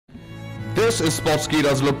This is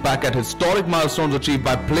Sportskeeda's look back at historic milestones achieved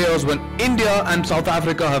by players when India and South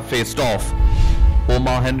Africa have faced off.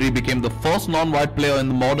 Omar Henry became the first non-white player in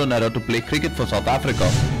the modern era to play cricket for South Africa.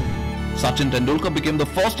 Sachin Tendulkar became the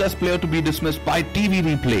first Test player to be dismissed by TV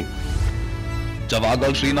replay.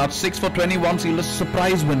 Javagal Srinath's 6 for 21 sealed a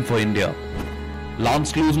surprise win for India.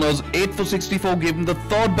 Lance Klusener's 8 for 64 gave him the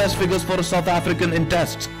third best figures for a South African in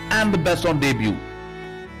Tests and the best on debut.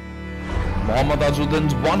 Mohammad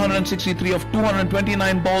Azharuddin's 163 of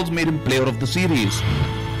 229 balls made him player of the series.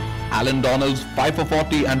 Alan Donald's 5 for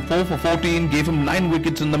 40 and 4 for 14 gave him 9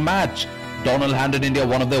 wickets in the match. Donald handed India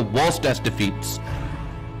one of their worst Test defeats.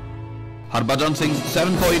 Harbhajan Singh's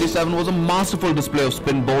 7 for 87 was a masterful display of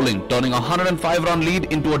spin bowling, turning a 105-run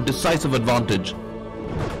lead into a decisive advantage.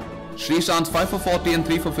 Srishant's 5 for 40 and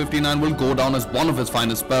 3 for 59 will go down as one of his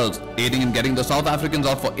finest spells, aiding in getting the South Africans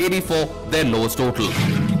out for 84, their lowest total.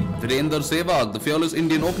 Virender Sehwag, the fearless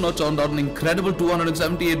Indian opener, turned out an incredible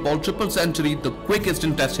 278-ball triple century, the quickest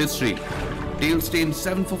in Test history. Dale Steyn's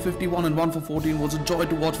 7 for 51 and 1 for 14 was a joy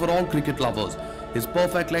to watch for all cricket lovers. His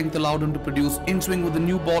perfect length allowed him to produce in-swing with the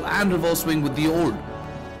new ball and reverse swing with the old.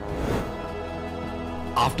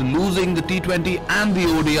 After losing the T20 and the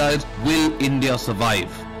ODIs, will India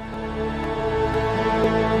survive?